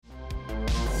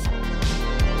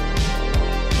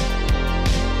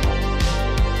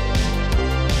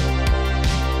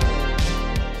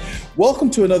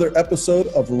Welcome to another episode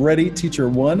of Ready Teacher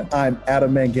One. I'm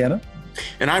Adam Mangana.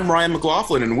 And I'm Ryan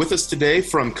McLaughlin, and with us today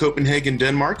from Copenhagen,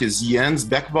 Denmark is Jens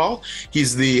Beckvold.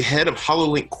 He's the head of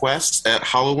HoloLink Quest at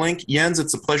HoloLink. Jens,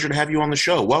 it's a pleasure to have you on the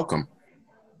show. Welcome.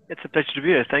 It's a pleasure to be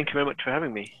here. Thank you very much for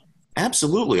having me.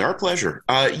 Absolutely, our pleasure.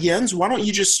 Jens, why don't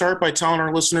you just start by telling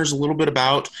our listeners a little bit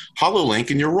about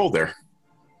HoloLink and your role there?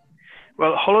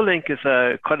 Well, HoloLink is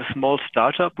quite a small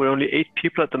startup. We're only 8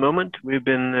 people at the moment. We've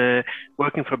been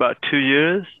working for about 2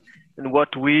 years. And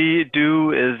what we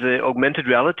do is augmented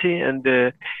reality. And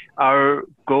our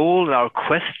goal, our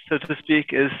quest, so to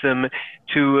speak, is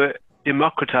to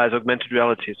democratize augmented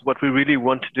reality. So what we really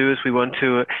want to do is we want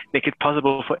to make it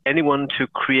possible for anyone to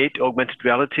create augmented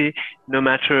reality, no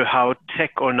matter how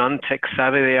tech or non-tech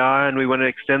savvy they are. And we want to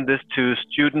extend this to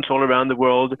students all around the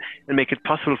world and make it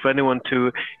possible for anyone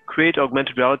to create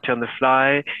augmented reality on the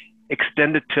fly,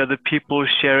 extend it to other people,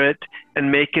 share it,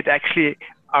 and make it actually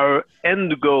our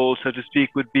end goal, so to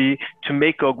speak, would be to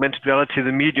make augmented reality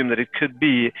the medium that it could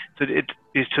be. So it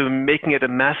is to making it a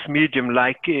mass medium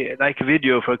like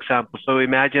video, for example. So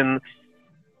imagine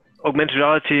augmented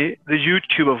reality, the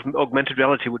YouTube of augmented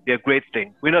reality would be a great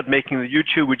thing. We're not making the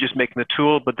YouTube, we're just making the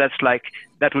tool, but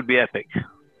that would be epic.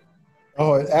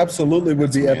 Oh, it absolutely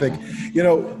would be epic. You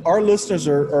know, our listeners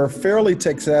are fairly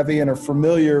tech savvy and are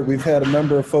familiar. We've had a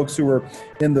number of folks who are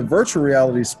in the virtual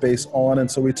reality space on,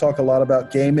 and so we talk a lot about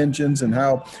game engines and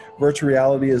how virtual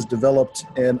reality is developed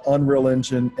in Unreal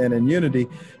Engine and in Unity.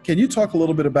 Can you talk a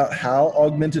little bit about how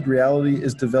augmented reality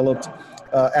is developed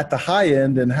at the high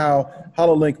end and how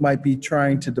HoloLink might be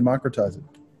trying to democratize it?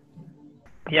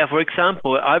 Yeah, for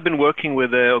example, I've been working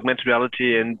with augmented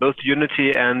reality in both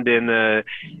Unity and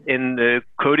in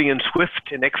coding in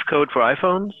Swift in Xcode for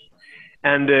iPhones.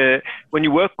 And when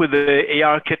you work with the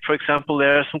AR kit, for example,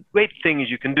 there are some great things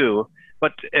you can do.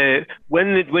 But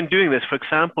when doing this, for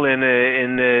example,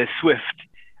 in Swift,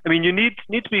 I mean, you need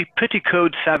to be pretty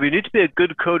code savvy. You need to be a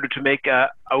good coder to make a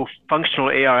functional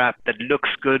AR app that looks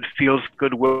good, feels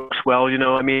good, works well. You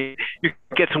know, I mean, you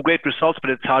get some great results,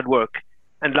 but it's hard work.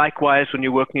 And likewise, when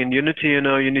you're working in Unity, you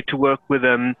know, you need to work with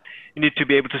you need to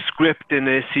be able to script in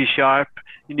a C#.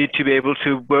 You need to be able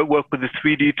to work with the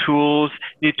 3D tools.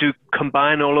 You need to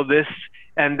combine all of this,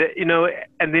 and you know,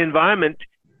 and the environment,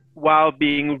 while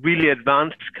being really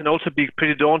advanced, can also be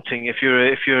pretty daunting if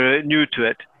you're new to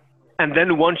it. And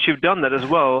then once you've done that as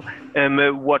well,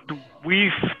 what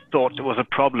we thought was a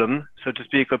problem, so to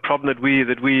speak, a problem that we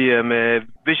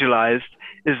visualized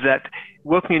is that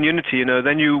working in Unity, you know,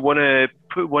 then you want to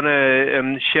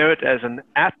share it as an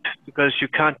app, because you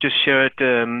can't just share it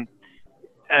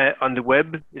on the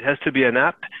web. It has to be an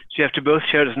app. So you have to both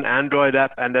share it as an Android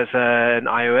app and as an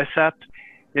iOS app.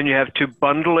 Then you have to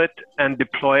bundle it and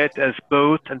deploy it as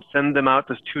both and send them out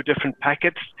as 2 different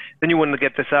packets. Then you want to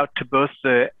get this out to both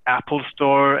the Apple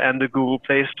Store and the Google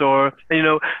Play Store. And, you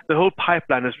know, the whole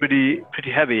pipeline is really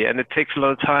pretty heavy, and it takes a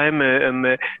lot of time,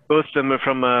 both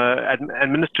from an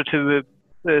administrative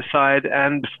side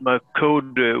and from a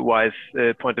code-wise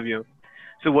point of view.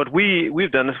 So what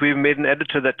we've done is we've made an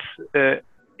editor that's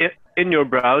in your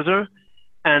browser.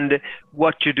 And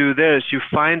what you do there is you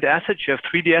find assets. You have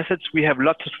 3D assets. We have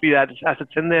lots of 3D assets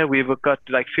in there. We've got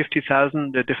like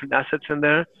 50,000 different assets in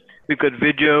there. We've got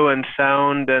video and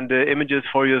sound and images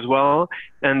for you as well.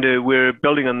 And we're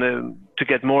building on to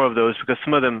get more of those, because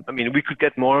some of them, I mean, we could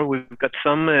get more. We've got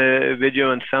some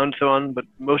video and sound, so on, but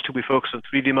mostly we focus on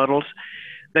 3D models.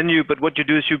 But what you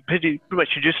do is you pretty much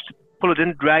you just pull it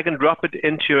in, drag and drop it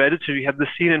into your editor. You have the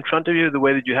scene in front of you the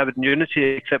way that you have it in Unity,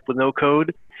 except with no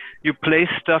code. You place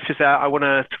stuff. You say, I want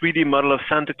a 3D model of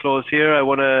Santa Claus here. I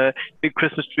want a big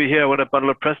Christmas tree here. I want a bundle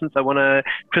of presents. I want a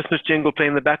Christmas jingle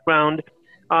playing in the background.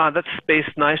 That's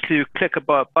spaced nicely. You click a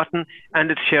button,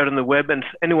 and it's shared on the web, and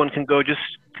anyone can go just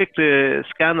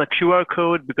scan the QR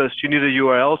code, because you need a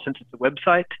URL since it's a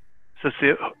website. So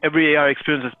every AR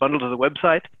experience is bundled to the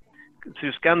website. So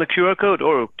you scan the QR code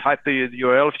or type the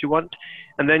URL if you want,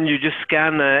 and then you just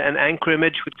scan an anchor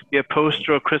image, which could be a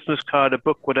poster, a Christmas card, a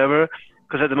book, whatever.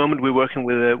 Because at the moment we're working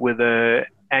with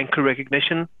anchor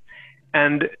recognition,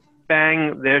 and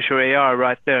bang, there's your AR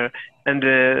right there, and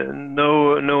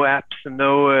no apps, and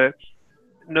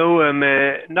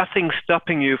nothing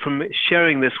stopping you from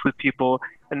sharing this with people,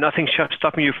 and nothing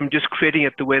stopping you from just creating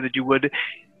it the way that you would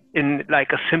in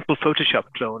like a simple Photoshop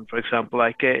clone, for example.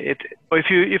 Or if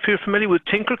you're familiar with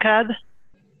Tinkercad, do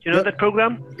you know that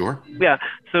program? Sure. Yeah.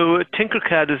 So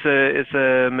Tinkercad is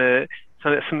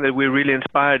something that we're really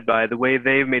inspired by, the way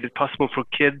they've made it possible for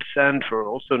kids and for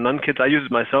also non-kids. I use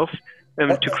it myself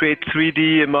to create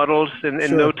 3D models in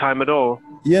no time at all.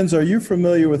 Jens, are you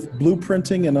familiar with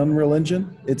blueprinting in Unreal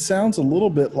Engine? It sounds a little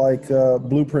bit like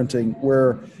blueprinting,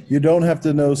 where you don't have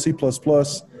to know C++,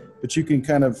 but you can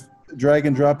kind of drag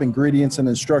and drop ingredients and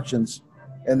instructions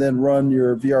and then run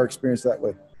your VR experience that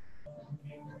way.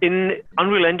 In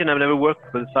Unreal Engine, I've never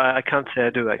worked with, so I can't say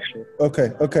I do actually.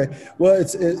 Okay. Well,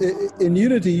 in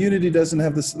Unity. Unity doesn't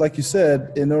have this, like you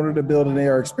said. In order to build an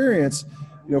AR experience,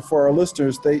 for our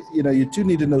listeners, you do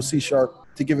need to know C#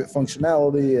 to give it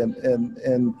functionality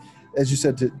and as you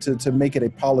said, to make it a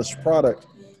polished product.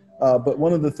 But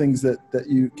one of the things that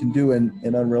you can do in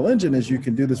Unreal Engine is you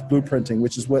can do this blueprinting,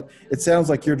 which is what it sounds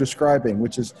like you're describing,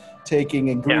 which is taking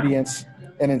ingredients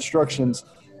and instructions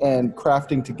and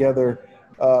crafting together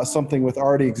something with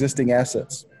already existing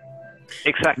assets.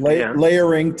 Exactly.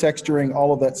 Layering, texturing,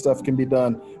 all of that stuff can be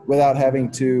done without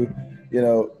having to,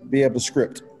 be able to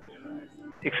script.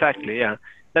 Exactly. Yeah.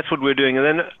 That's what we're doing. And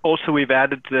then also we've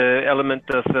added the element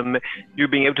of you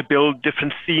being able to build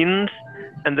different scenes.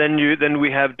 And then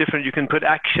we have different, you can put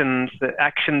actions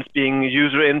being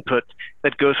user input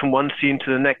that goes from one scene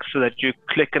to the next, so that you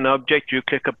click an object, you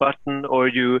click a button, or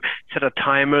you set a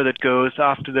timer that goes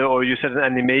after or you set an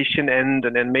animation end,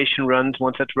 and animation runs.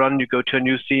 Once that's run, you go to a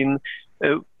new scene.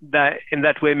 That in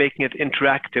that way, making it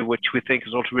interactive, which we think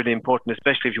is also really important,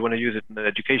 especially if you want to use it in an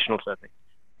educational setting.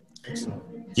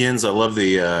 Jens, I love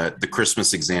the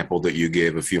Christmas example that you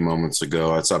gave a few moments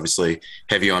ago. It's obviously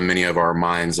heavy on many of our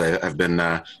minds. I've been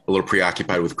a little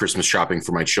preoccupied with Christmas shopping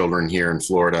for my children here in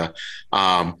Florida.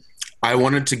 I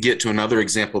wanted to get to another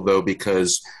example, though,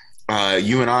 because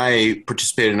you and I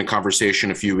participated in a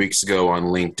conversation a few weeks ago on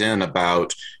LinkedIn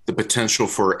about the potential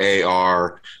for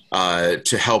AR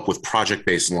to help with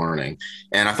project-based learning.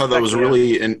 And I thought that was a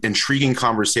really intriguing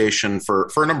conversation for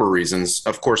a number of reasons.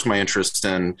 Of course, my interest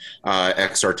in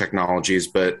XR technologies,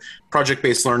 but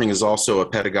project-based learning is also a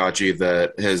pedagogy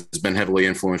that has been heavily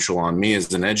influential on me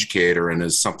as an educator, and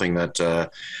is something that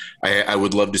I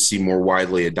would love to see more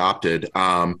widely adopted.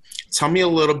 Tell me a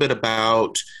little bit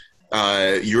about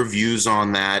your views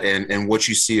on that, and what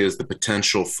you see as the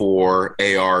potential for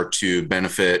AR to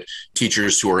benefit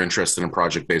teachers who are interested in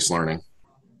project-based learning.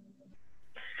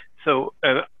 So,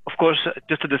 of course,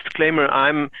 just a disclaimer: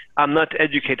 I'm not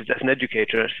educated as an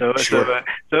educator. So, sure.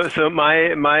 so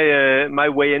my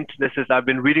way into this is I've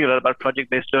been reading a lot about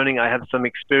project-based learning. I have some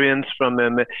experience from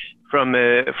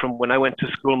when I went to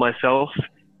school myself,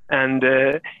 and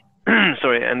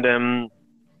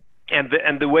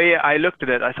And the way I looked at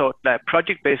it, I thought that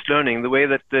project-based learning, the way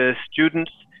that the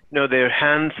students, they're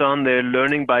hands-on, they're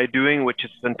learning by doing, which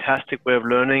is a fantastic way of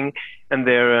learning, and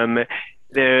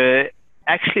they're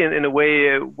actually in a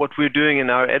way what we're doing in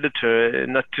our editor.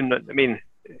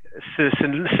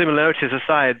 Similarities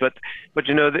aside, but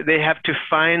they have to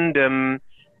find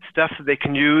stuff that they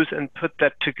can use and put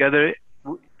that together.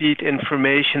 Be it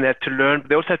information they have to learn, but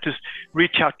they also have to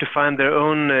reach out to find their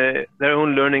own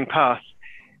learning path.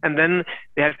 And then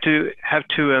they have to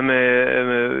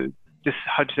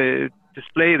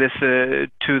display this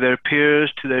to their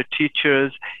peers, to their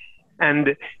teachers.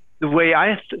 And the way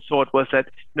I thought was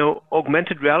that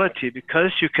augmented reality,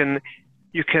 because you can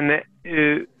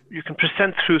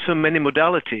present through so many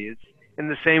modalities, in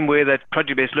the same way that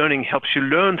project-based learning helps you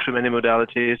learn through many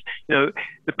modalities.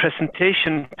 The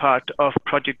presentation part of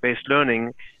project-based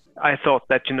learning, I thought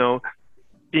that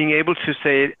being able to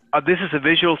say, this is a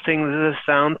visual thing, this is a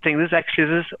sound thing, this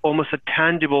is almost a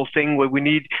tangible thing where we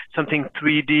need something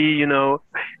 3D,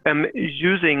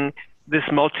 using this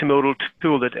multimodal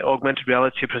tool that augmented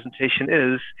reality presentation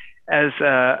is, as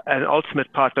an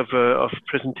ultimate part of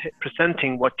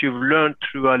presenting what you've learned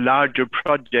through a larger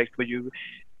project where you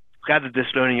gathered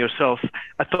this learning yourself.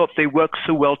 I thought they work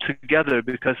so well together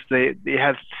because they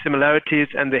have similarities,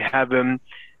 and they have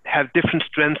different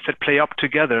strengths that play up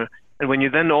together. And when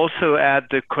you then also add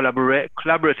the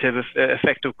collaborative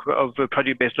effect of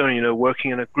project-based learning, working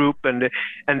in a group and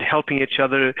helping each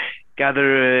other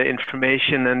gather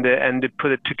information and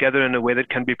put it together in a way that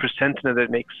can be presented and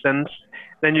that makes sense,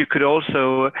 then you could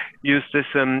also use this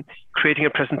creating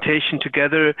a presentation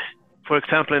together. For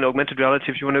example, in augmented reality,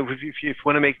 if you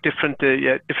want to make different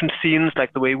scenes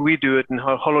like the way we do it in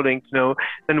HoloLink,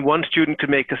 then one student could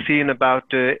make a scene about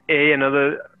A,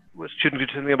 another student could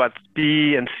do something about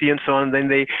B and C and so on. And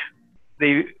then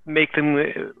they make them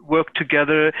work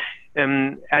together,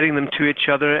 adding them to each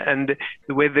other. And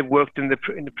the way they worked in the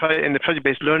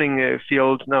project-based learning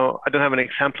field. Now, I don't have an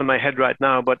example in my head right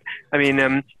now, but I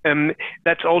mean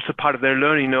that's also part of their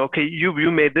learning. Okay,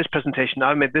 you made this presentation,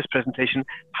 I made this presentation.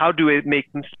 How do we make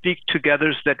them speak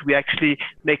together so that we actually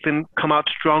make them come out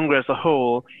stronger as a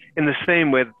whole? In the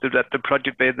same way that the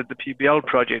PBL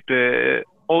project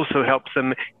also helps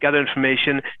them gather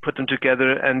information, put them together,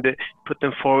 and put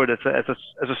them forward as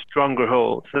a stronger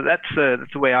whole. So that's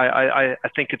the way I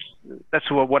think that's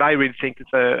what I really think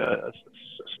is a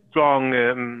strong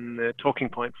talking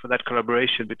point for that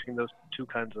collaboration between those two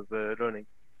kinds of learning.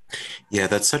 Yeah,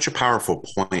 that's such a powerful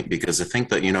point, because I think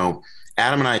that,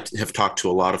 Adam and I have talked to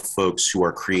a lot of folks who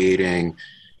are creating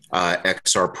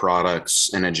XR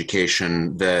products in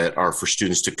education that are for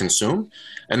students to consume.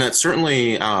 And that's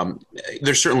certainly,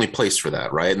 there's certainly place for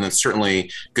that, right? And that's certainly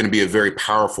going to be a very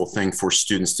powerful thing for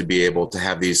students to be able to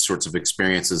have these sorts of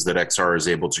experiences that XR is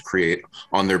able to create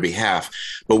on their behalf.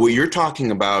 But what you're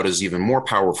talking about is even more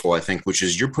powerful, I think, which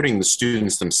is you're putting the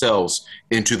students themselves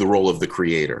into the role of the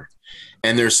creator.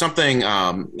 And there's something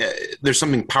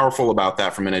powerful about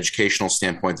that from an educational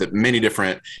standpoint that many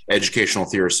different educational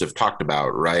theorists have talked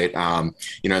about, right?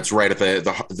 It's right at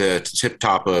the tip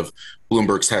top of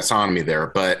Bloomberg's taxonomy there.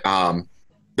 But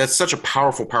that's such a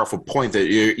powerful point that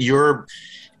you're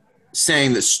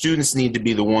saying that students need to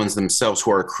be the ones themselves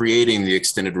who are creating the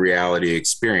extended reality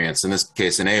experience, in this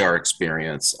case, an AR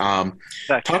experience.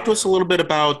 Talk to us a little bit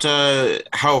about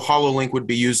how HoloLink would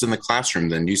be used in the classroom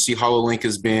then. Do you see HoloLink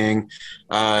as being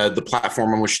the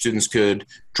platform on which students could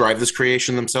drive this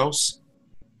creation themselves?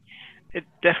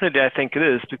 Definitely, I think it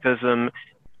is, because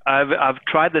I've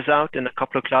tried this out in a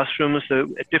couple of classrooms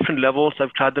at different levels.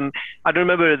 I've tried them. I don't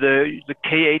remember the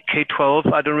K8,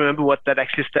 K12. I don't remember what that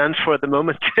actually stands for at the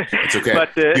moment. It's okay.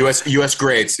 But US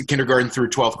grades, kindergarten through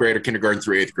 12th grade or kindergarten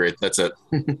through 8th grade. That's it.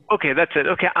 Okay, that's it.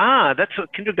 Okay. That's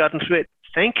what kindergarten through 8th.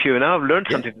 Thank you. Now I've learned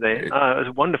something today. It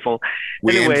was wonderful.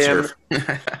 Anyway,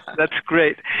 that's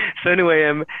great. So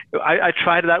anyway, I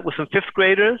tried it out with some 5th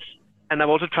graders, and I've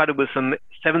also tried it with some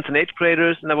 7th and 8th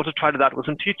graders, and I've also tried it out with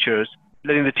some teachers,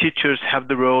 letting the teachers have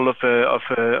the role of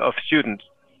students.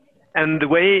 And the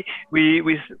way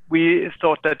we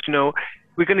thought that,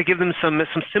 we're going to give them some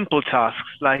simple tasks.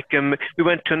 Like we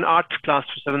went to an art class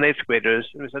for 7th, 8th graders,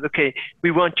 and we said, okay,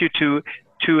 we want you to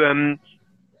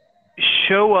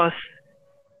show us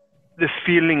the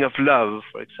feeling of love,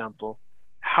 for example.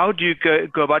 How do you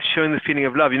go about showing the feeling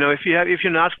of love? If you're in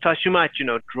an art class, you might,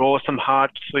 draw some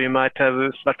hearts, or you might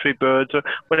have fluttery birds or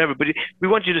whatever. But we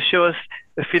want you to show us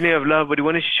the feeling of love. But you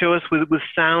want to show us with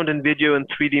sound and video and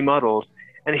 3D models.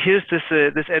 And here's this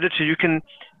editor. You can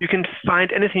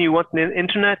find anything you want on the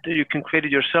internet. You can create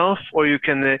it yourself, or you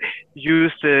can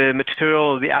use the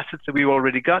material, the assets that we've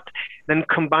already got, then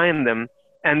combine them.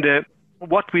 And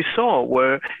what we saw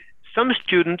were some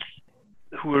students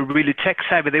who were really tech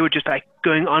savvy. They were just like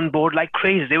going on board like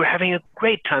crazy. They were having a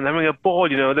great time, having a ball.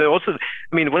 They also,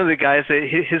 one of the guys,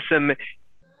 his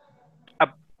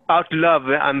about love,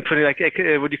 I'm putting like, what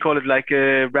do you call it, like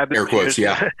rabbit air quotes,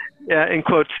 yeah. Yeah, in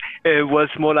quotes, was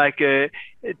more like a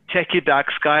techie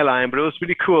dark skyline, but it was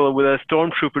really cool with a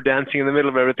stormtrooper dancing in the middle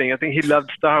of everything. I think he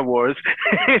loved Star Wars.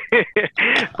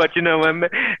 But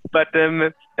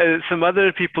some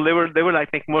other people, they were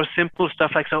like making more simple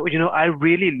stuff, like, so I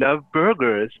really love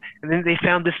burgers, and then they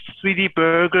found this 3D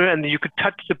burger, and you could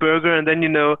touch the burger, and then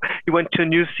you went to a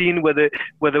new scene where there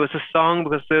was a song,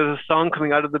 because there was a song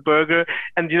coming out of the burger,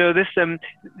 and this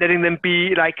letting them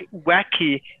be like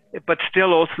wacky, but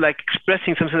still also like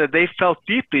expressing something that they felt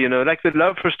deeply, like the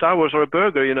love for Star Wars or a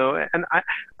burger, and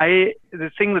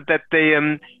the thing that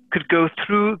they could go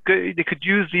through, they could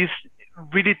use these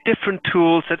really different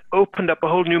tools that opened up a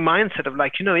whole new mindset of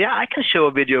like, I can show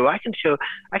a video, I can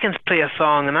play a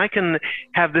song, and I can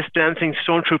have this dancing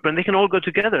stormtrooper, and they can all go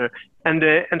together, and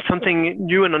something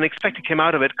new and unexpected came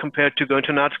out of it, compared to going to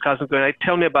an arts class and going,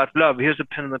 tell me about love, here's a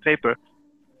pen and a paper,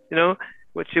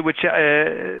 which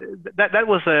that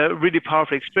was a really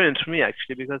powerful experience for me,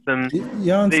 actually, because they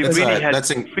really had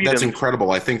freedom. That's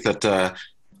incredible. I think that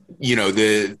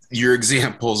your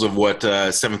examples of what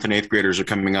 7th and 8th graders are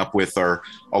coming up with are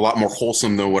a lot more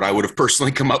wholesome than what I would have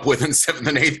personally come up with in 7th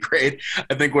and 8th grade.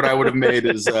 I think what I would have made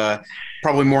is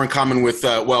probably more in common with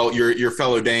your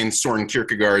fellow Dane Soren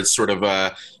Kierkegaard's sort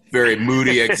of very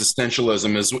moody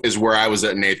existentialism is where I was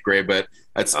at in 8th grade, but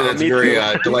that's very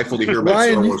delightful to hear about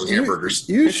Star Wars and hamburgers.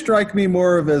 You strike me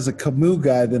more of as a Camus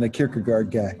guy than a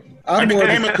Kierkegaard guy. I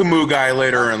became a Camus guy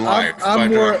later in life.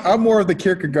 I'm more of the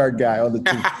Kierkegaard guy on the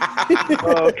team.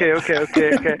 Oh,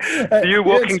 okay. You're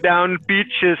walking down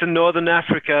beaches in northern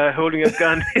Africa holding a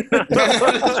gun. That's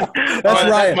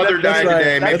right. Mother died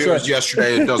today. Maybe it was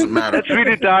yesterday. It doesn't matter. That's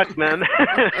really dark, man.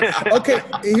 Okay,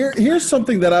 here's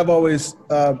something that I've always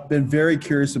been very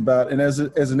curious about, and as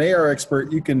an AR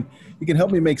expert, you can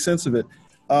help me make sense of it.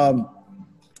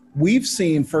 We've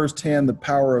seen firsthand the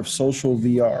power of social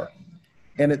VR.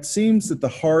 And it seems that the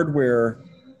hardware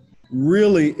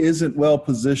really isn't well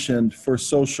positioned for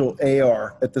social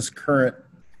AR at this current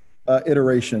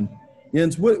iteration.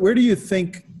 Jens, where do you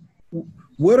think,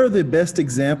 what are the best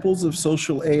examples of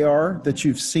social AR that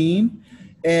you've seen?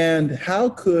 And how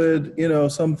could,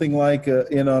 something like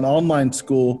an online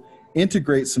school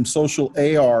integrate some social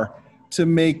AR to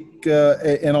make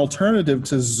an alternative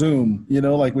to Zoom,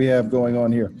 like we have going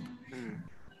on here?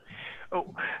 Oh,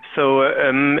 so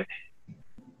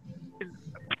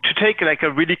to take like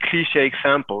a really cliche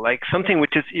example, like something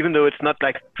which is, even though it's not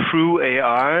like true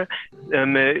AR,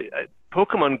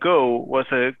 Pokemon Go was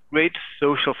a great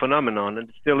social phenomenon, and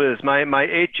it still is. My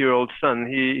 8-year-old son,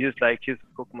 he's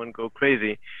Pokemon Go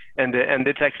crazy, and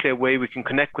it's actually a way we can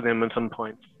connect with him at some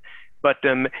points. But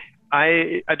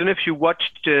I don't know if you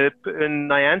watched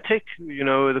Niantic,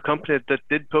 the company that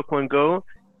did Pokemon Go.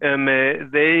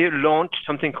 They launched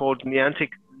something called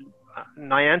Niantic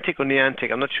or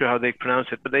Niantic. I'm not sure how they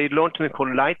pronounce it, but they launched something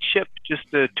called Lightship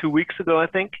just 2 weeks ago, I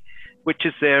think, which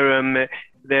is their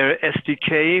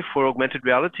SDK for augmented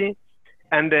reality.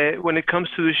 And when it comes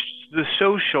to the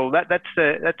social, that's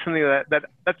something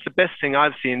that's the best thing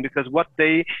I've seen, because what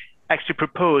they actually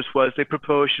proposed was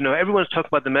everyone's talking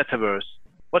about the metaverse.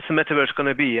 What's the metaverse going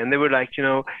to be? And they were like,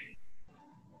 is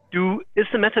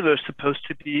the metaverse supposed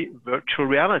to be virtual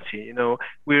reality?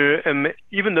 We're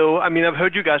even though, I've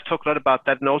heard you guys talk a lot about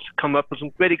that, and also come up with some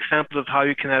great examples of how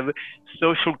you can have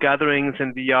social gatherings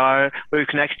in VR where you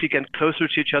can actually get closer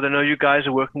to each other. I know you guys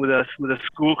are working with a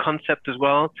school concept as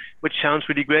well, which sounds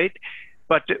really great.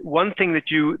 But one thing that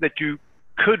you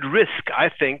could risk, I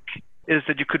think, is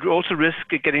that you could also risk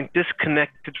getting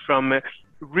disconnected from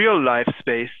real life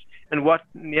space. And what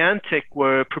Niantic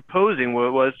were proposing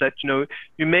was that, you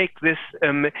make this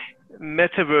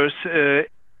metaverse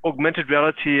augmented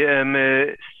reality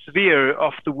sphere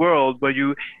of the world where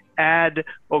you add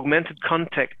augmented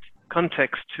context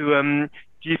to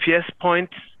GPS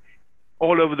points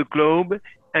all over the globe,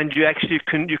 and you actually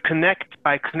connect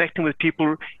by connecting with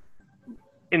people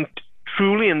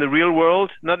truly in the real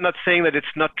world. Not saying that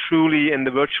it's not truly in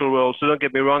the virtual world, so don't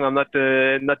get me wrong, I'm not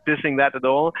dissing that at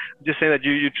all. I'm just saying that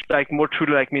you like more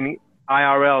truly, like meaning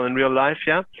IRL in real life,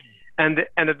 yeah. And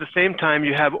at the same time,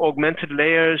 you have augmented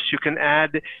layers. You can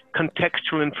add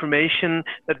contextual information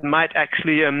that might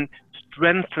actually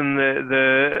strengthen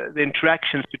the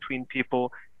interactions between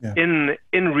people in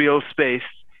real space.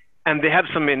 And they have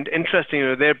some interesting,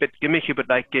 they're a bit gimmicky, but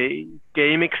like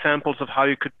game examples of how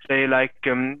you could play like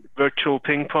virtual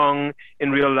ping pong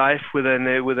in real life with an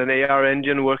AR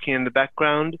engine working in the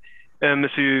background. So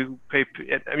you pay,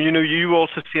 you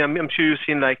also see, I'm sure you've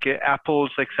seen like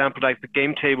Apple's example, like the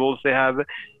game tables they have,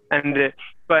 and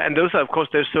those are, of course,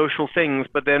 they're social things,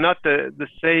 but they're not the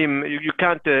same. You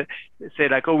can't say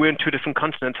like, oh, we're in 2 different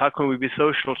continents, how can we be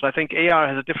social? So I think AR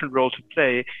has a different role to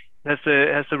play. Has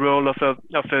the role of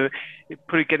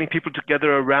getting people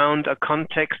together around a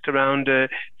context, around a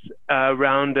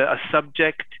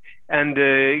subject, and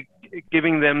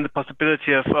giving them the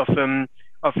possibility of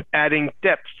adding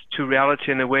depth to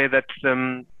reality in a way that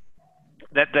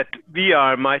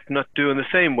VR might not do in the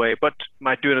same way, but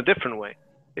might do in a different way.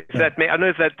 I don't know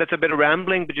if that's a bit of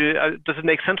rambling, but does it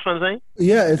make sense what I'm saying?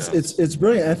 Yeah, it's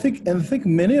brilliant. I think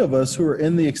many of us who are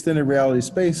in the extended reality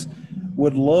space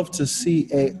would love to see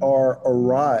AR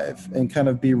arrive and kind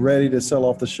of be ready to sell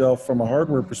off the shelf from a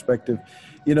hardware perspective.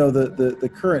 The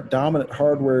current dominant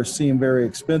hardware seem very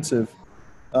expensive,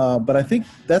 but I think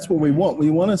that's what we want. We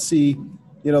want to see,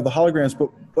 the holograms.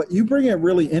 But you bring a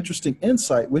really interesting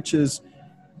insight, which is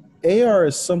AR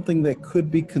is something that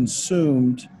could be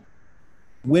consumed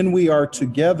when we are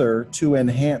together to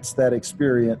enhance that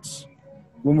experience,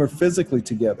 when we're physically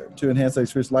together to enhance that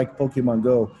experience, like Pokemon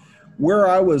Go. Where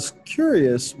I was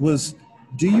curious was,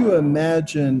 do you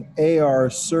imagine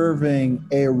AR serving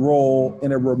a role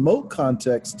in a remote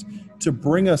context to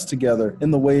bring us together in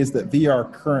the ways that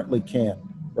VR currently can,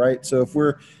 right? So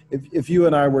if you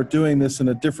and I were doing this in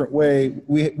a different way,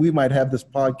 we might have this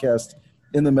podcast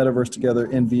in the metaverse together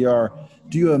in VR.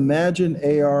 Do you imagine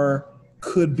AR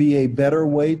could be a better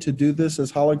way to do this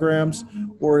as holograms,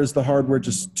 or is the hardware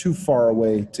just too far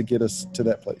away to get us to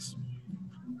that place?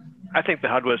 I think the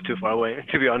hardware is too far away,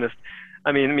 to be honest.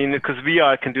 I mean, because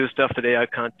VR can do stuff that AI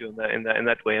can't do in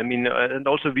that way. And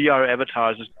also VR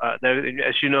avatars,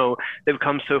 as you know, they've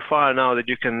come so far now that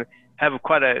you can have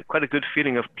quite a good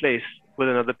feeling of place with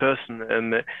another person.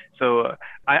 And so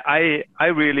I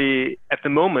really, at the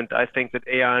moment, I think that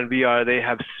AR and VR, they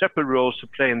have separate roles to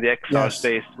play in the XR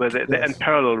space, and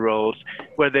parallel roles,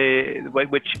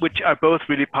 which are both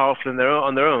really powerful on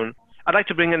their own. I'd like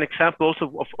to bring an example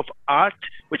also of art,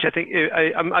 which I think,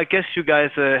 I guess you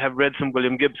guys have read some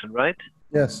William Gibson, right?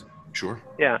 Yes. Sure.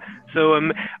 Yeah. So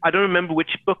I don't remember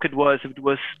which book it was. If it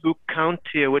was Spook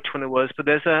County or which one it was. But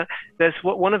there's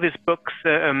one of his books.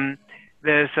 There's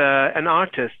an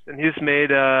artist, and he's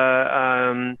made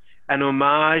an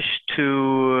homage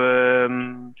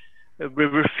to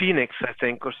River Phoenix, I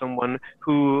think, or someone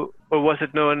who, or was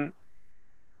it no one?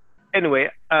 Anyway,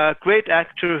 a great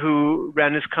actor who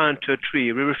ran his car into a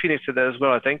tree. River Phoenix did that as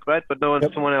well, I think, right? But no one,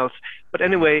 Yep. someone else. But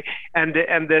anyway, and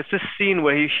there's this scene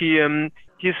where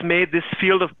he's made this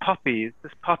field of poppies,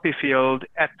 this poppy field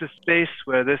at this place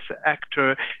where this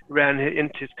actor ran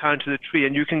into his car into the tree,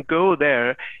 and you can go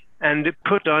there and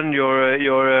put on your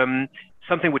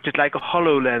something which is like a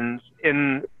HoloLens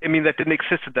that didn't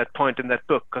exist at that point in that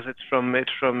book because it's from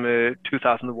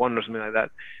 2001 or something like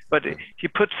that. But he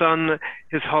puts on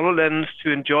his HoloLens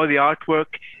to enjoy the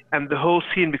artwork, and the whole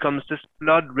scene becomes this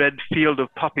blood red field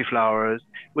of poppy flowers,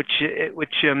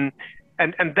 and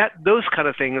that those kind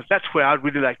of things. That's where I'd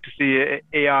really like to see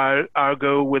AR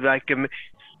go with like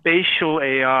spatial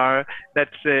AR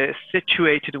that's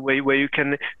situated away where you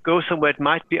can go somewhere. It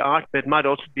might be art, but it might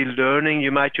also be learning.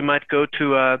 You might go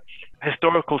to a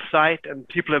historical site, and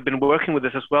people have been working with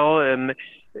this as well. And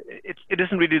it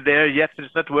isn't really there yet.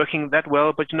 It's not working that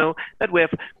well, but that way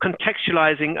of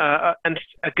contextualizing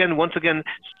and once again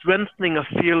strengthening a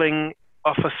feeling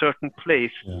of a certain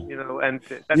place.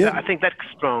 I think that's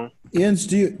strong. Jens,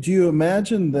 do you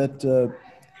imagine that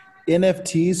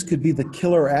NFTs could be the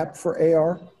killer app for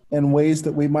AR and ways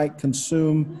that we might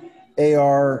consume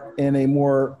AR in a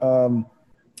more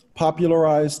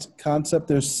popularized concept?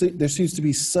 There seems to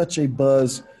be such a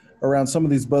buzz around some of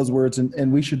these buzzwords,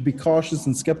 and we should be cautious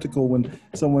and skeptical when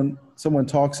someone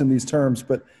talks in these terms.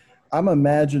 But I'm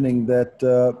imagining that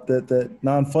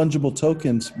non-fungible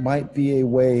tokens might be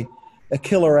a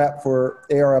killer app for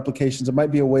AR applications. It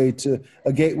might be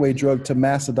a gateway drug to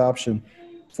mass adoption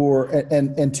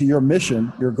and to your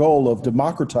mission, your goal of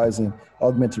democratizing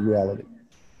augmented reality.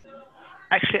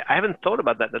 Actually, I haven't thought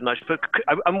about that much, but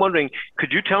I'm wondering,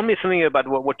 could you tell me something about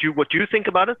what you think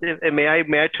about it? May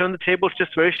I turn the tables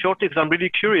just very shortly, because I'm really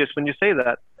curious when you say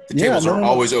that. The tables are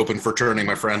always open for turning,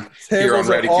 my friend. Here, I'm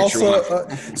ready to teach you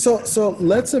one. So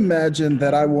let's imagine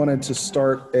that I wanted to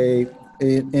start an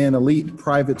elite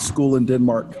private school in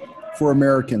Denmark for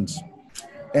Americans.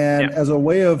 And as a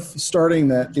way of starting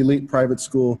that elite private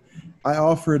school, I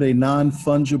offered a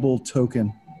non-fungible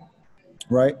token,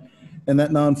 right? And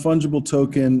that non-fungible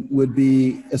token would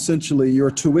be essentially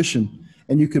your tuition.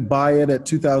 And you could buy it at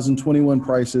 2021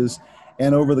 prices.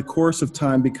 And over the course of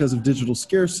time, because of digital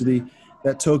scarcity,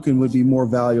 that token would be more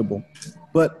valuable.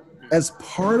 But as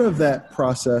part of that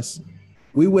process,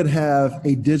 we would have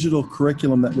a digital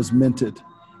curriculum that was minted.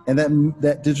 And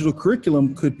that digital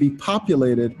curriculum could be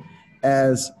populated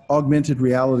as augmented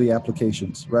reality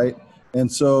applications, right?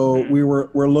 And so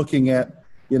we're looking at,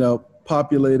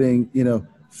 populating,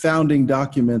 founding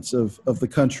documents of the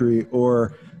country,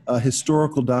 or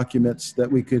historical documents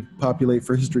that we could populate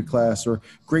for history class, or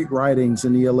great writings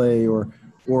in ELA, or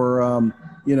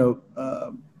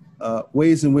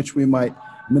ways in which we might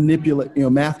manipulate,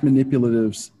 math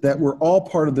manipulatives that were all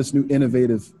part of this new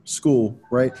innovative school,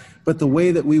 right? But the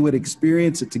way that we would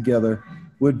experience it together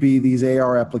would be these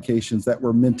AR applications that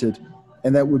were minted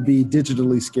and that would be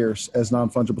digitally scarce as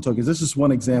non-fungible tokens. This is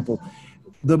one example.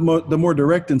 The more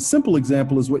direct and simple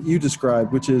example is what you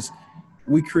described, which is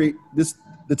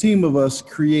the team of us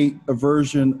create a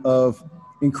version of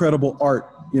incredible art.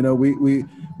 We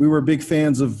were big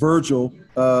fans of Virgil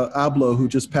Abloh, who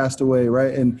just passed away,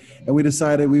 right? And we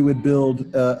decided we would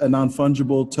build a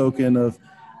non-fungible token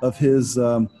of his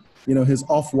his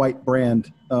Off-White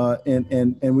brand,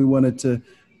 and we wanted to,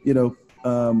 you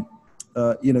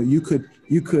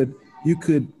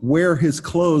could wear his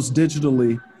clothes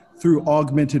digitally through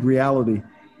augmented reality,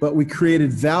 but we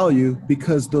created value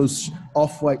because those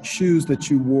Off-White shoes that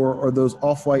you wore, or those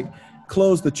Off-White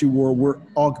clothes that you wore, were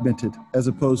augmented as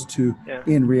opposed to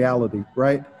in reality,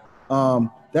 right?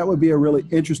 That would be a really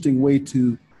interesting way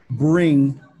to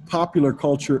bring popular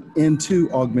culture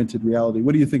into augmented reality.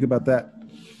 What do you think about that?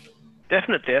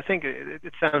 Definitely, I think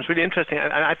it sounds really interesting,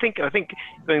 and I think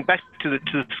going back to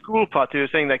the school part, you were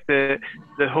saying like the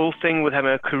whole thing with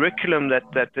having a curriculum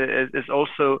that is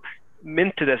also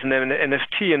minted as an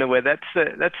NFT in a way. That's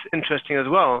interesting as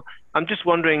well. I'm just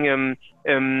wondering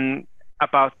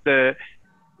about the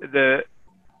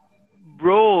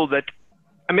role that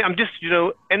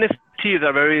NFTs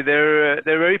are they're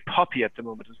very poppy at the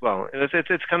moment as well.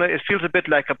 It's kind of, it feels a bit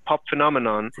like a pop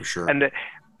phenomenon. For sure. And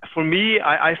for me,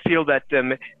 I feel that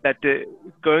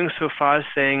going so far as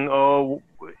saying,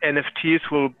 NFTs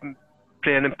will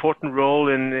play an important role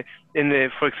in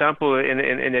for example,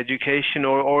 in education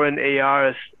or in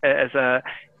AR as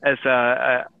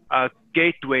a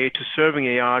gateway to serving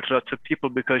AR to lots of people,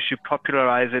 because you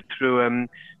popularize it through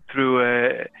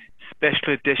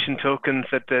special edition tokens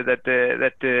that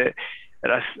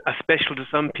are special to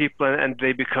some people, and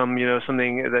they become, you know,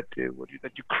 something that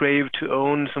you crave to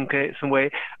own some way.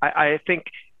 I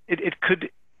think it could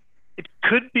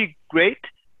be great,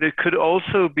 but it could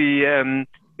also be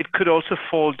it could also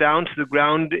fall down to the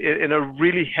ground in a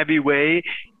really heavy way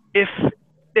if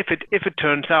it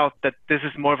turns out that this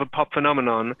is more of a pop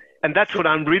phenomenon, and that's what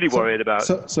I'm really worried about.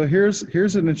 So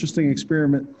here's an interesting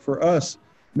experiment for us.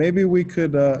 Maybe we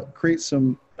could create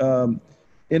some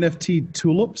NFT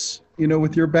tulips, you know,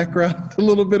 with your background, a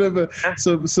little bit of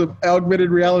some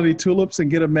augmented reality tulips, and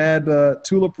get a mad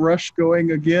tulip rush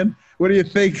going again. What do you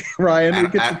think,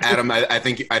 Ryan? Adam, I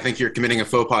think you're committing a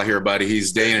faux pas here, buddy.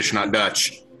 He's Danish, not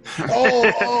Dutch.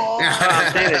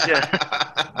 Danish,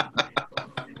 yeah.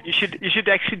 You should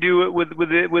actually do it with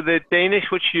the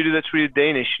Danish. What you do that's really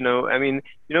Danish. You know, I mean,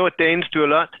 you know what Danes do a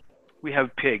lot? We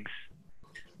have pigs.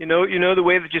 You know the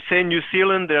way that you say in New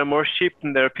Zealand there are more sheep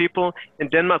than there are people. In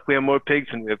Denmark we have more pigs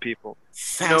than we have people.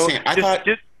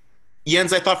 Fascinating.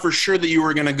 Jens, I thought for sure that you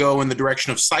were going to go in the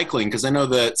direction of cycling, because I know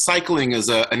that cycling is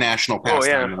a national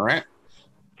pastime, right?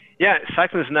 Yeah,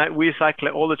 cycling is not. We cycle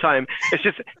all the time. It's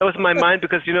just that was in my mind,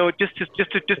 because, you know, just to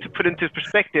put into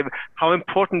perspective how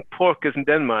important pork is in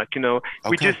Denmark. You know,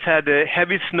 we just had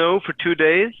heavy snow for 2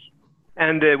 days,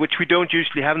 and which we don't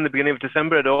usually have in the beginning of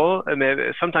December at all. I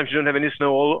mean, sometimes you don't have any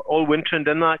snow all winter in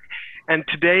Denmark. And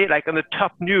today, like on the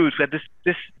top news, we had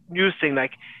this news thing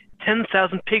like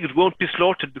 10,000 pigs won't be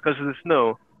slaughtered because of the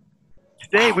snow.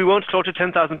 Today we won't slaughter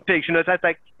 10,000 pigs. You know, that's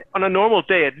like on a normal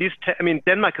day, at least. I mean,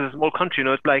 Denmark is a small country. You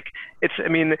know, it's like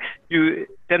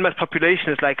Denmark's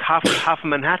population is like half of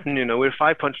Manhattan. You know, we're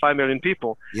 5.5 million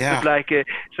people. Yeah. It's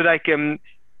like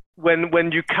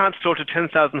when you can't slaughter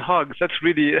 10,000 hogs, that's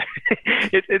really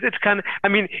it's kind of. I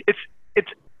mean, it's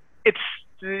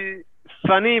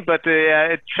funny, but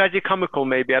it's tragicomical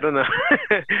maybe. I don't know.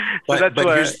 But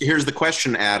here's the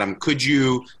question, Adam. Could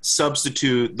you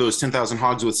substitute those 10,000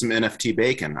 hogs with some NFT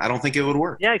bacon? I don't think it would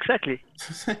work. Yeah, exactly.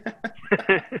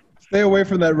 Stay away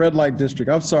from that red light district.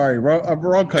 I'm sorry.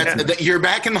 Wrong country. You're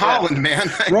back in Holland, man.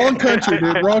 Wrong country,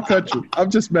 dude. Wrong country.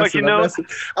 I'm just messing.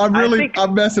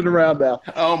 I'm messing around now.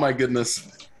 Oh my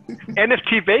goodness.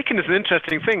 NFT bacon is an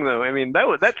interesting thing, though. I mean,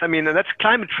 that's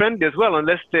climate friendly as well,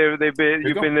 unless you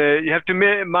have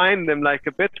to mine them like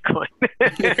a Bitcoin.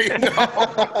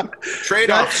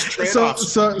 Trade-offs. So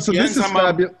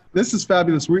this is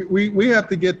fabulous. We have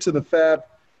to get to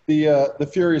the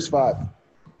Furious Five.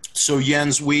 So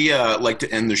Jens, we like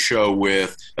to end the show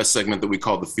with a segment that we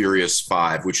call the Furious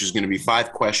Five, which is going to be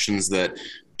 5 questions that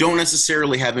don't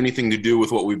necessarily have anything to do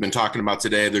with what we've been talking about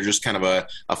today. They're just kind of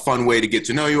a fun way to get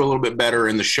to know you a little bit better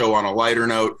in the show on a lighter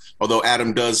note, although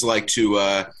Adam does like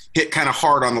to hit kind of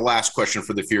hard on the last question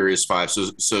for the Furious Five,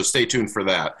 so stay tuned for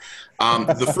that.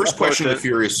 The first question of the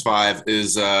Furious Five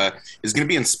is going to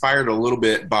be inspired a little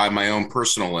bit by my own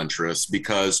personal interests,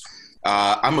 because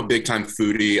I'm a big-time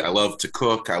foodie. I love to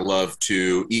cook. I love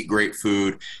to eat great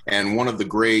food. And one of the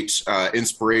great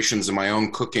inspirations in my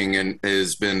own cooking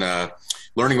has been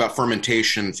learning about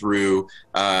fermentation through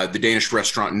the Danish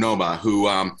restaurant Noma, who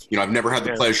I've never had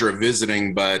the pleasure of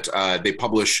visiting, but they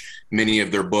publish many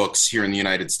of their books here in the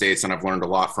United States, and I've learned a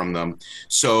lot from them.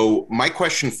 So my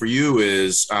question for you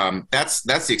is, that's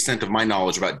the extent of my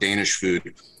knowledge about Danish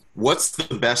food. What's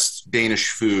the best Danish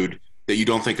food that you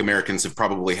don't think Americans have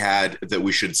probably had that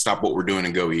we should stop what we're doing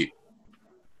and go eat?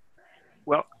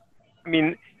 Well, I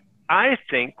mean, I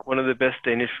think one of the best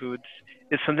Danish foods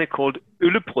is something called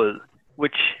øllebrød,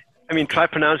 which, I mean, try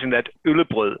pronouncing that,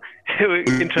 øllebrød.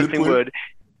 Interesting word.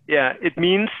 Yeah, it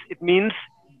means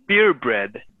beer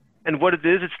bread. And what it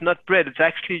is, it's not bread. It's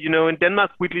actually, you know, in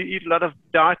Denmark, we eat a lot of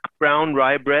dark brown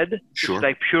rye bread. Sure. It's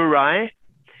like pure rye.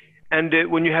 And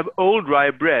when you have old rye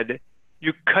bread,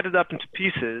 you cut it up into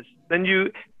pieces. Then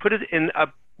you put it in a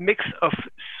mix of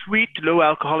sweet, low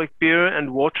alcoholic beer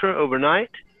and water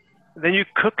overnight. Then you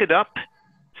cook it up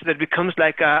so that it becomes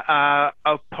like a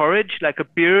porridge, like a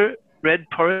beer bread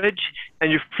porridge,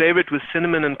 and you flavor it with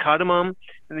cinnamon and cardamom,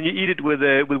 and then you eat it with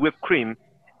whipped cream.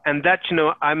 And that, you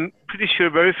know, I'm pretty sure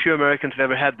very few Americans have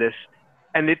ever had this.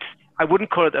 And I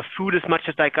wouldn't call it a food as much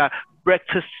as like a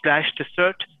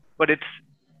breakfast/dessert, but it's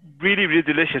really, really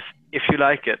delicious if you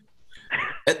like it.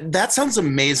 That sounds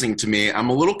amazing to me. I'm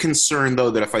a little concerned,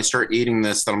 though, that if I start eating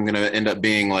this, that I'm going to end up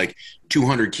being like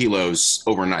 200 kilos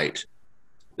overnight.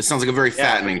 It sounds like a very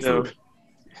fattening food.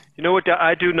 You know what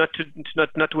I do not to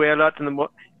weigh a lot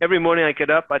every morning I get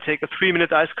up, I take a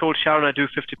 3-minute ice cold shower and I do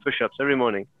 50 push-ups every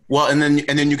morning. Well, and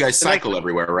then you guys cycle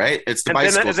everywhere, right? It's the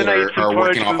bicycles that are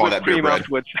working off all that beer bread.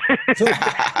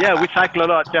 Yeah, we cycle a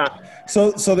lot. Yeah.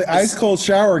 So the ice cold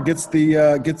shower gets the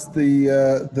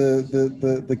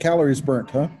calories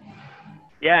burnt, huh?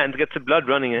 Yeah, and gets the blood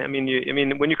running. I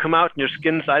mean, when you come out and your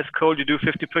skin's ice cold, you do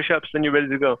 50 push-ups, then you're ready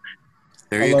to go.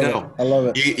 There you go. I love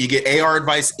it. You get AR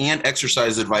advice and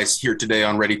exercise advice here today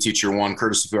on Ready Teacher One,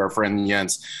 courtesy of our friend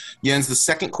Jens. Jens, the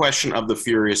second question of the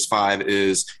Furious Five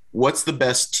is, what's the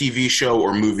best TV show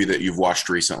or movie that you've watched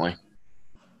recently?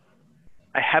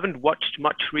 I haven't watched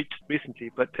much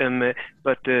recently, but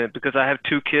because I have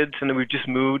 2 kids and we just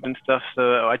moved and stuff,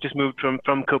 so I just moved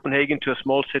from Copenhagen to a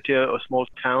small city or a small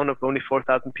town of only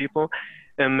 4,000 people.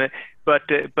 But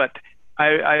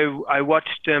I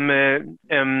watched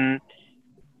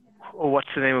what's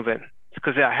the name of it?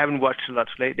 Because I haven't watched a lot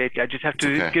lately. I just have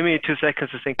to give me 2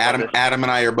 seconds to think. Adam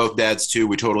and I are both dads too.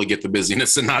 We totally get the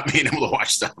busyness and not being able to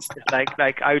watch stuff.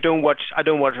 like I don't watch a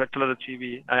lot of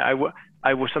TV.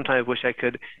 I sometimes wish I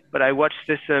could, but I watched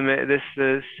this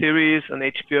series on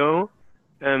HBO.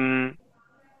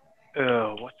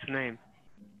 What's the name?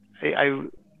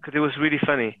 Because it was really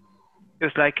funny. It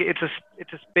was like it's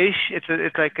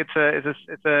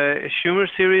a humor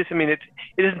series. I mean, it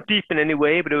isn't deep in any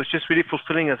way, but it was just really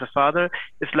fulfilling as a father.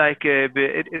 It's like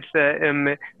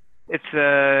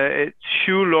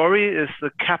Hugh Laurie is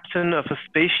the captain of a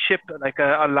spaceship, like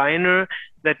a liner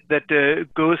that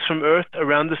goes from Earth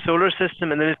around the solar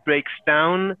system, and then it breaks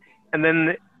down, and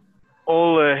then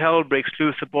all hell breaks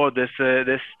loose aboard this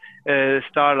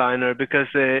Starliner because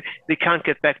they can't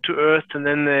get back to Earth, and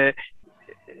then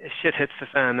shit hits the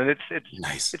fan. And it's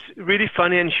nice. It's really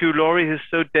funny, and Hugh Laurie is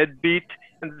so deadbeat,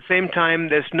 and at the same time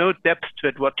there's no depth to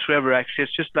it whatsoever. Actually,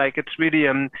 it's just like, it's really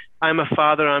I'm a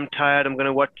father, I'm tired, I'm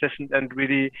gonna watch this and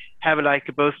really have like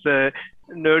both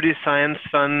nerdy science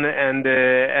fun and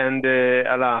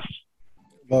a laugh.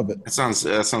 Love it. That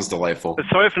sounds delightful. But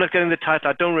sorry for not getting the title.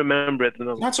 I don't remember it.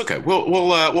 That's okay.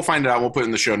 We'll find it out. We'll put it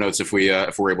in the show notes if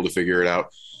we're able to figure it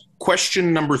out.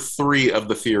 Question number 3 of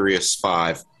the Furious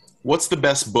Five. What's the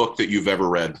best book that you've ever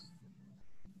read?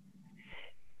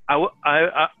 I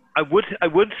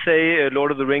would say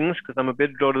Lord of the Rings, because I'm a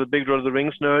big Lord of the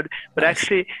Rings nerd. But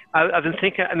actually, I've been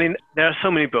thinking. I mean, there are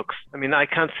so many books. I mean, I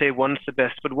can't say one's the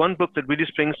best, but one book that really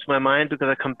springs to my mind because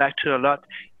I come back to it a lot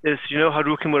is,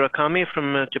 Haruki Murakami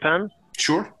from Japan.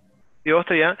 Sure. The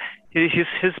author, yeah.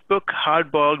 His book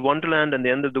Hard-Boiled Wonderland and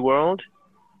the End of the World.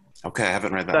 Okay, I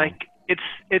haven't read that. Like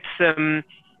one.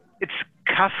 It's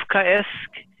Kafkaesque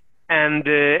and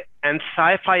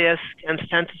sci-fi-esque and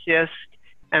fantasy-esque.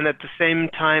 And at the same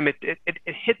time, it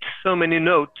hits so many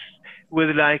notes with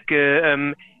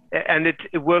and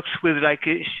it works with like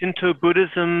Shinto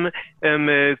Buddhism,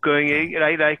 going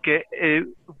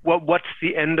what's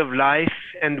the end of life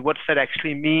and what's that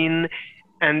actually mean,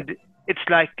 and it's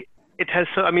like it has.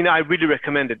 So I mean, I really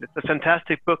recommend it. It's a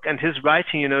fantastic book, and his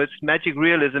writing, it's magic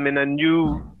realism in a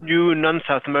new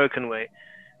non-South American way.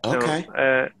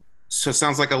 Okay. So it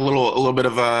sounds like a little bit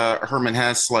of a Herman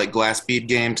Hesse, like Glass Bead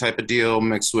Game type of deal,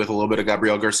 mixed with a little bit of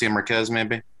Gabriel Garcia Marquez,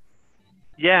 maybe.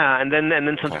 Yeah, and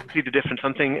then something completely different,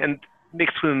 and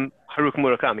mixed with Haruki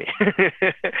Murakami.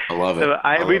 I love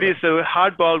it. So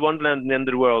Hard-Boiled Wonderland and the End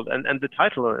of the World, and the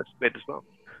title on it is great as well.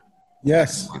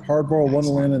 Yes, Hard-Boiled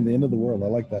Wonderland and the End of the World. I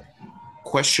like that.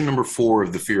 Question number 4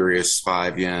 of the Furious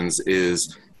Five, Jens,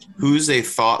 is who's a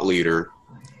thought leader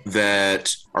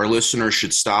that our listeners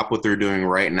should stop what they're doing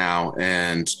right now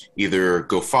and either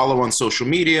go follow on social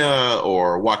media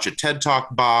or watch a TED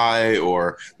Talk by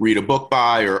or read a book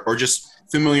by or just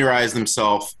familiarize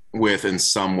themselves with in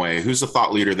some way? Who's a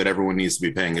thought leader that everyone needs to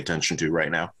be paying attention to right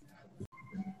now?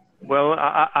 Well,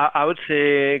 I would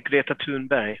say Greta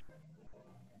Thunberg.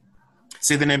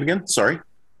 Say the name again. Sorry.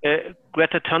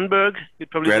 Greta Thunberg.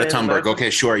 Greta Thunberg. Okay,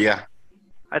 sure. Yeah.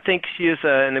 I think she is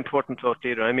an important thought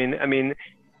leader. I mean,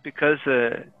 because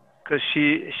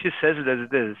she says it as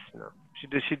it is. She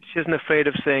isn't afraid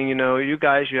of saying, you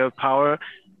guys, you have power,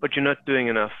 but you're not doing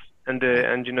enough. And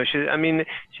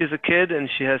she's a kid and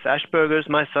she has Asperger's.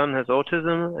 My son has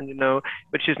autism, and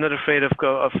but she's not afraid of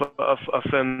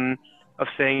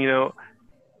saying,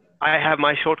 I have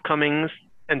my shortcomings,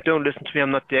 and don't listen to me.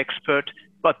 I'm not the expert.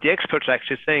 But the experts are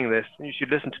actually saying this, and you should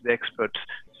listen to the experts.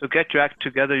 So get your act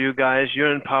together, you guys.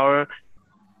 You're in power.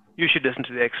 You should listen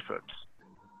to the experts.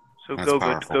 So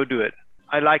go do it.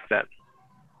 I like that.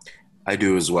 I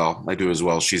do as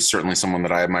well. She's certainly someone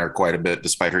that I admire quite a bit,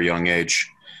 despite her young age.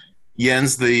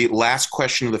 Jens, the last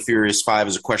question of the Furious Five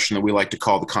is a question that we like to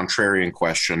call the contrarian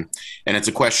question. And it's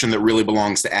a question that really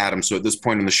belongs to Adam. So at this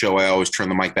point in the show, I always turn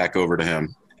the mic back over to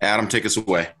him. Adam, take us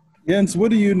away. Jens, what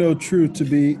do you know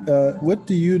what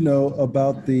do you know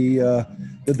about the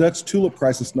Dutch tulip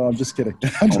crisis? No, I'm just kidding.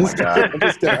 I'm just kidding.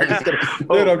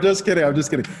 Dude, I'm just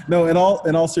kidding. No, in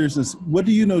all seriousness, what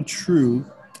do you know true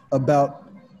about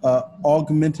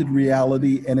augmented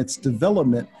reality and its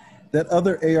development that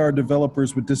other AR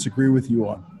developers would disagree with you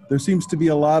on? There seems to be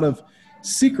a lot of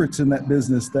secrets in that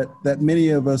business that many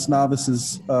of us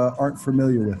novices aren't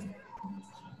familiar with.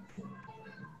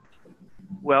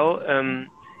 Well,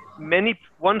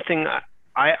 one thing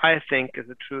I think is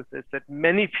the truth is that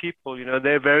many people,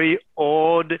 they're very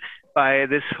awed by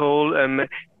this whole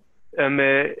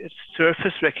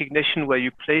surface recognition, where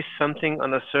you place something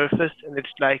on a surface and it's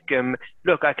like,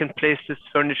 look, I can place this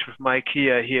furniture from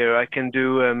IKEA here. I can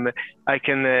do, I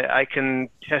can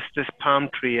test this palm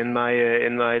tree in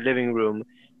my living room,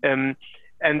 and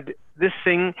this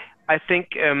thing, I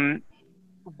think,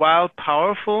 while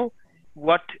powerful,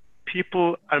 what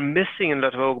people are missing in a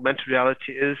lot of augmented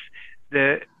reality is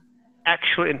the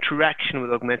actual interaction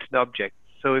with augmented objects.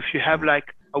 So if you have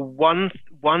like a one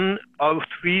of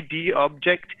 3D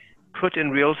object put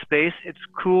in real space, it's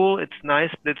cool, it's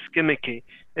nice, but it's gimmicky.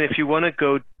 And if you want to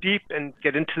go deep and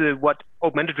get into what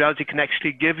augmented reality can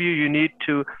actually give you, you need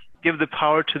to give the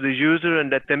power to the user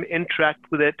and let them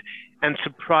interact with it and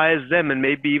surprise them, and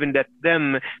maybe even let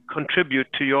them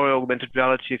contribute to your augmented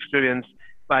reality experience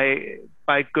by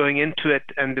going into it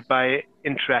and by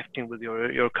interacting with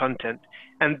your content.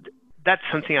 And that's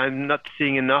something I'm not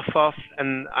seeing enough of,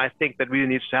 and I think that really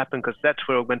needs to happen, because that's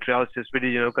where augmented reality is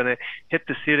really, going to hit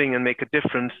the ceiling and make a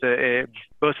difference,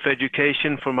 both for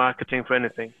education, for marketing, for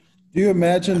anything. Do you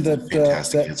imagine that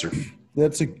fantastic answer.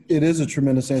 It is a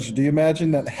tremendous answer. Do you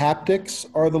imagine that haptics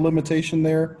are the limitation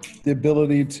there? The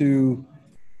ability to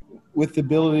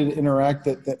interact,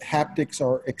 that haptics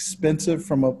are expensive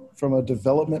from a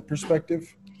development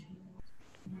perspective?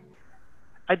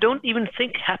 I don't even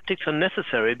think haptics are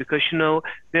necessary, because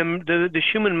the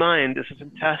human mind is a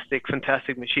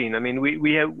fantastic machine. I mean,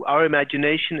 we have, our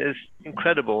imagination is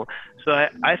incredible. So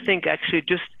I think actually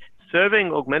just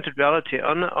serving augmented reality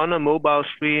on a mobile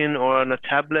screen or on a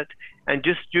tablet, and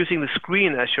just using the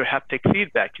screen as your haptic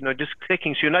feedback, just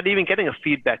clicking. So you're not even getting a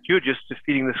feedback, you're just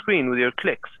feeding the screen with your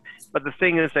clicks. But the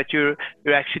thing is that you're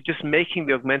actually just making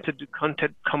the augmented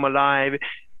content come alive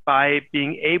by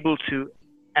being able to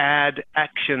add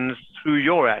actions through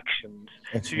your actions.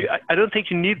 So I don't think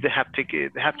you need the haptic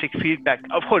feedback.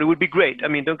 Of course, it would be great. I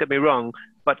mean, don't get me wrong,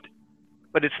 but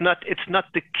it's not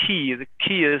the key. The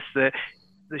key is the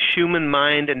human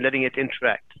mind and letting it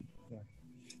interact.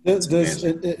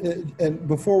 And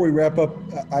before we wrap up,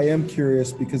 I am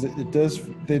curious, because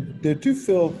there do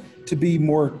feel to be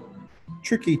more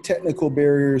tricky technical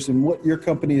barriers, and what your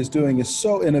company is doing is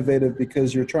so innovative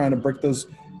because you're trying to break those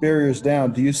barriers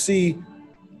down. Do you see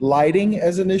lighting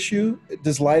as an issue?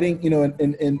 Does lighting,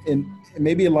 and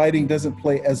maybe lighting doesn't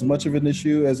play as much of an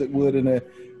issue as it would in a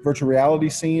virtual reality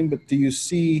scene, but do you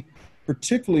see,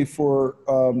 particularly for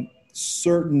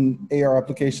certain AR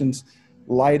applications,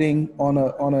 lighting on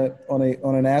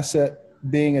an asset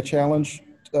being a challenge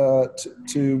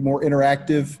to more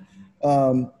interactive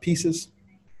pieces?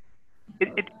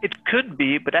 It could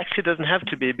be, but actually it doesn't have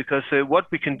to be, because what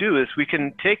we can do is we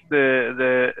can take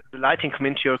the lighting come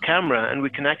into your camera, and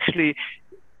we can actually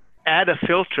add a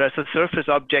filter as a surface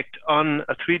object on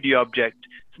a 3D object,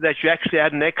 so that you actually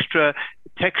add an extra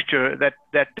texture that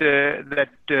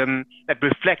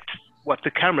reflects what the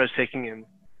camera is taking in.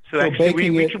 So actually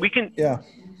we can. Yeah.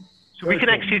 So we can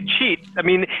actually cheat. I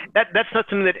mean, that's not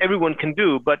something that everyone can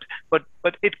do, but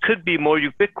it could be more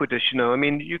ubiquitous. I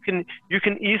mean, you can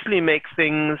easily make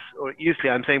things, or easily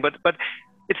I'm saying, but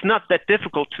it's not that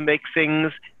difficult to make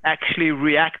things actually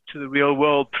react to the real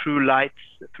world through lights,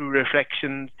 through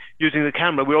reflections, using the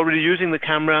camera. We're already using the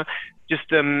camera.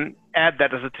 Just add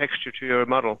that as a texture to your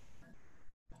model.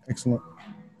 Excellent.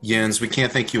 Jens, we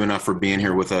can't thank you enough for being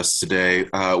here with us today.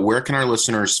 Where can our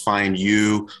listeners find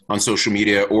you on social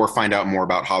media, or find out more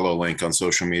about HoloLink on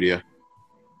social media?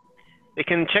 They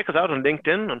can check us out on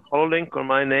LinkedIn, on HoloLink, or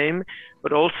my name,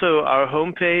 but also our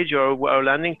homepage or our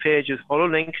landing page is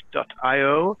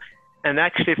hololink.io. And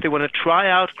actually, if they want to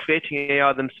try out creating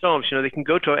AR themselves, they can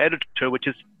go to our editor, which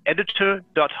is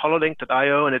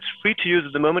editor.hololink.io, and it's free to use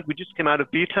at the moment. We just came out of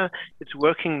beta. It's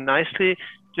working nicely.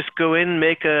 Just go in,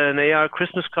 make an AR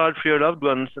Christmas card for your loved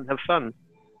ones, and have fun.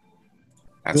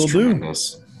 That's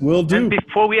tremendous. Will do. And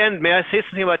before we end, may I say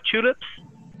something about tulips?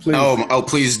 Please. Oh,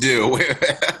 please do.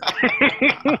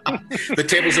 The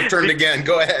tables have turned again.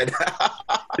 Go ahead.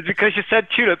 It's because you said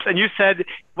tulips, and you said,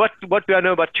 what do I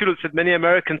know about tulips that many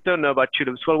Americans don't know about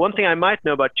tulips? Well, one thing I might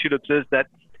know about tulips is that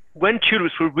when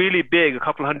tulips were really big a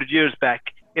couple hundred years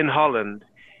back in Holland,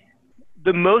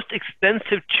 the most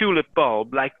expensive tulip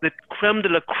bulb, like the creme de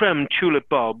la creme tulip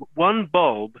bulb, one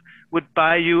bulb would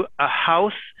buy you a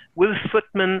house with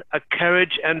footmen, a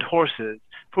carriage, and horses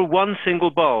for one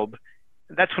single bulb.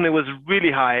 That's when it was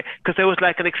really high, because there was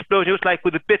like an explosion. It was like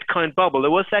with the Bitcoin bubble.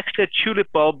 There was actually a tulip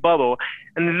bulb bubble,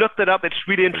 and you look that up. It's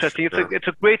really interesting. It's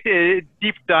a great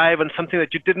deep dive on something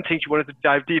that you didn't think you wanted to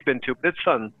dive deep into, but it's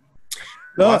fun.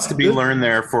 Lots to be learned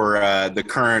there for the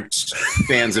current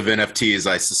fans of NFTs,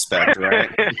 I suspect, right?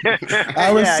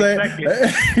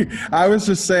 I was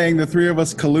just saying the three of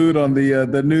us collude on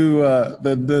the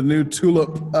new tulip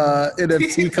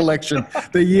NFT collection,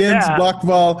 the Jens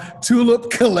Bachval tulip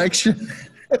collection.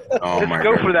 Let's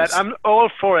go for that. I'm all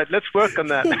for it. Let's work on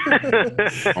that.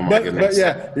 Oh my goodness.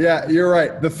 But yeah, you're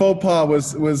right. The faux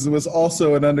pas was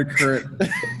also an undercurrent.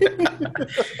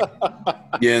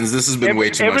 Jens, this has been way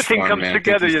too much fun, comes man.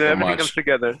 Together, Thank you so everything much. comes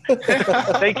together.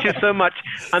 Thank you so much.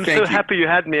 I'm so happy you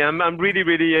had me. I'm really,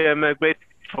 really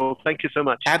grateful. Thank you so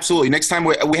much. Absolutely. Next time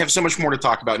we have so much more to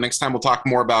talk about. Next time we'll talk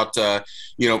more about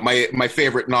my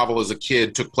favorite novel as a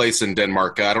kid took place in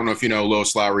Denmark. I don't know if you know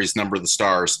Lois Lowry's Number of the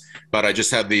Stars, but I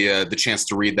just had the chance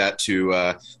to read that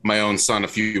to my own son a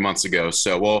few months ago.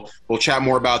 So we'll chat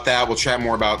more about that. We'll chat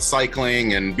more about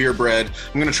cycling and beer bread.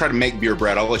 I'm going to try to make beer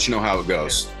bread. I'll let you know how it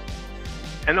goes.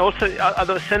 And also,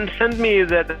 send me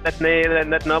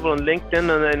that novel on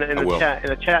LinkedIn and in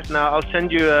the chat. Now I'll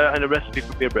send you a recipe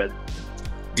for beer bread.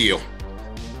 Deal.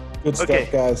 Good stuff,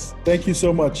 guys. Thank you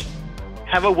so much.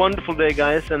 Have a wonderful day,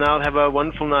 guys, and I'll have a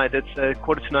wonderful night. It's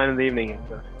 8:45 in the evening.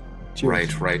 So.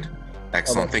 Right.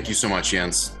 Excellent. Bye-bye. Thank you so much,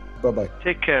 Jens. Bye-bye.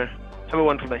 Take care. Have a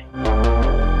wonderful day.